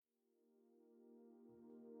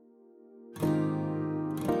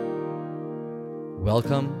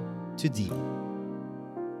Welcome to Deep,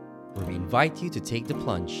 where we invite you to take the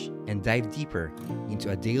plunge and dive deeper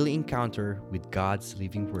into a daily encounter with God's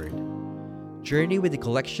living Word. Journey with a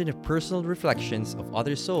collection of personal reflections of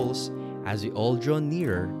other souls as we all draw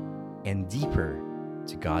nearer and deeper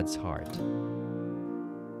to God's heart.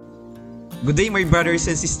 Good day, my brothers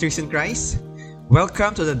and sisters in Christ.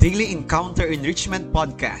 Welcome to the Daily Encounter Enrichment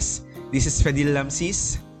Podcast. This is Fedil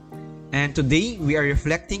Lamsis, and today we are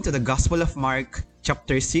reflecting to the Gospel of Mark,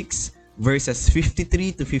 chapter 6, verses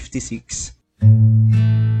 53 to 56.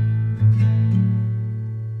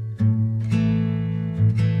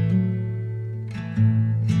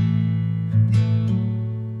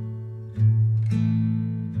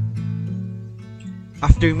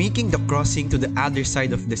 After making the crossing to the other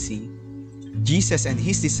side of the sea, Jesus and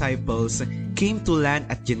his disciples came to land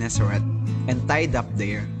at Gennesaret and tied up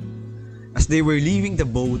there. As they were leaving the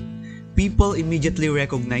boat, people immediately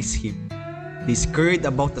recognized him. They scurried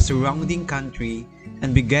about the surrounding country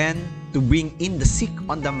and began to bring in the sick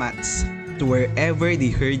on the mats to wherever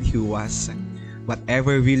they heard he was.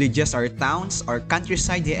 Whatever villages or towns or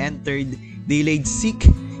countryside he entered, they laid sick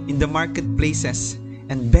in the marketplaces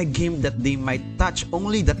and begged him that they might touch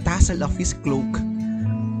only the tassel of his cloak,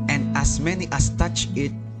 and as many as touched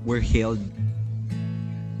it were healed.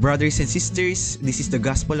 Brothers and sisters, this is the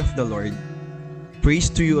Gospel of the Lord.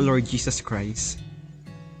 Praise to you, O Lord Jesus Christ.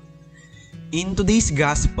 In today's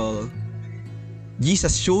Gospel,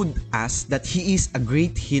 Jesus showed us that He is a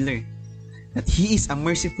great healer, that He is a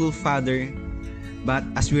merciful Father. But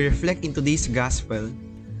as we reflect in today's Gospel,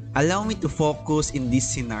 allow me to focus in this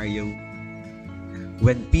scenario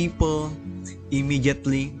when people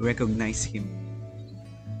immediately recognize Him.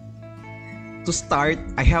 To start,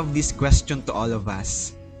 I have this question to all of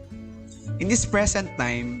us. In this present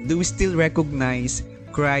time, do we still recognize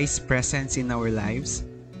Christ's presence in our lives?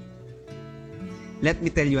 Let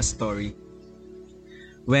me tell you a story.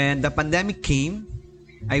 When the pandemic came,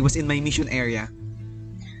 I was in my mission area.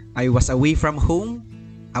 I was away from home,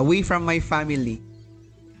 away from my family.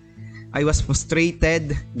 I was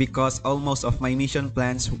frustrated because almost of my mission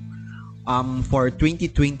plans for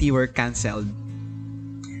 2020 were canceled.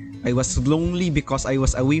 I was lonely because I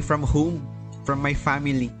was away from home, from my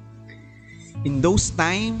family. In those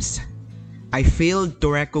times, I failed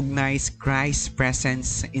to recognize Christ's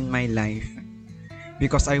presence in my life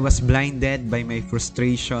because I was blinded by my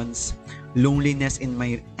frustrations, loneliness and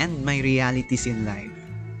my realities in life.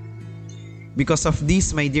 Because of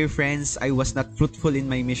this, my dear friends, I was not fruitful in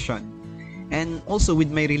my mission and also with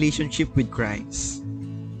my relationship with Christ.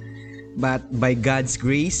 But by God's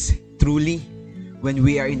grace, truly, when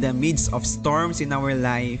we are in the midst of storms in our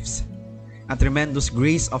lives, a tremendous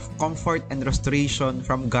grace of comfort and restoration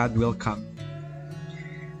from God will come.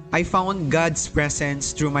 I found God's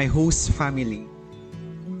presence through my host family,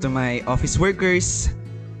 to my office workers,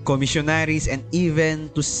 commissionaries, and even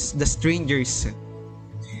to the strangers.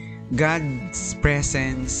 God's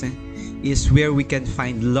presence is where we can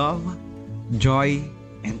find love, joy,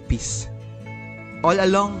 and peace. All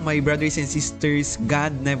along, my brothers and sisters,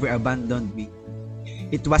 God never abandoned me.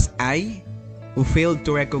 It was I who failed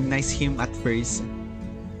to recognize Him at first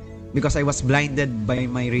because I was blinded by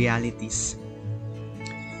my realities.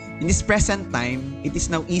 In this present time, it is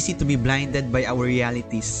now easy to be blinded by our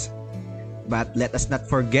realities. But let us not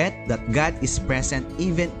forget that God is present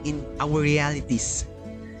even in our realities.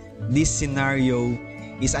 This scenario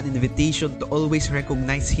is an invitation to always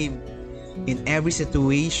recognize Him in every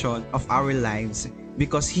situation of our lives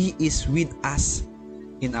because He is with us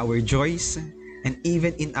in our joys and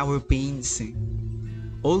even in our pains.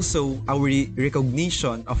 Also, our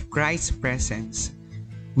recognition of Christ's presence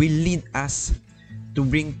will lead us to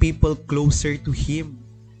bring people closer to Him,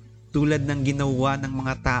 tulad ng ginawa ng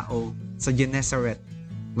mga tao sa Gennesaret.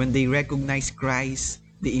 When they recognize Christ,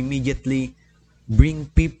 they immediately bring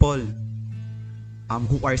people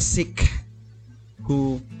who are sick,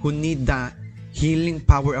 who need the healing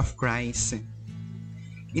power of Christ.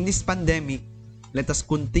 In this pandemic, let us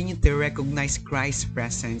continue to recognize Christ's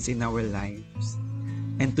presence in our lives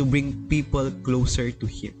and to bring people closer to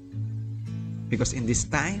Him. Because in this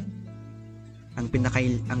time, ang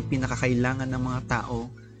pinakakailangan ng mga tao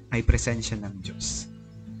ay presensya ng Diyos.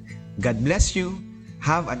 God bless you.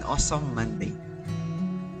 Have an awesome Monday.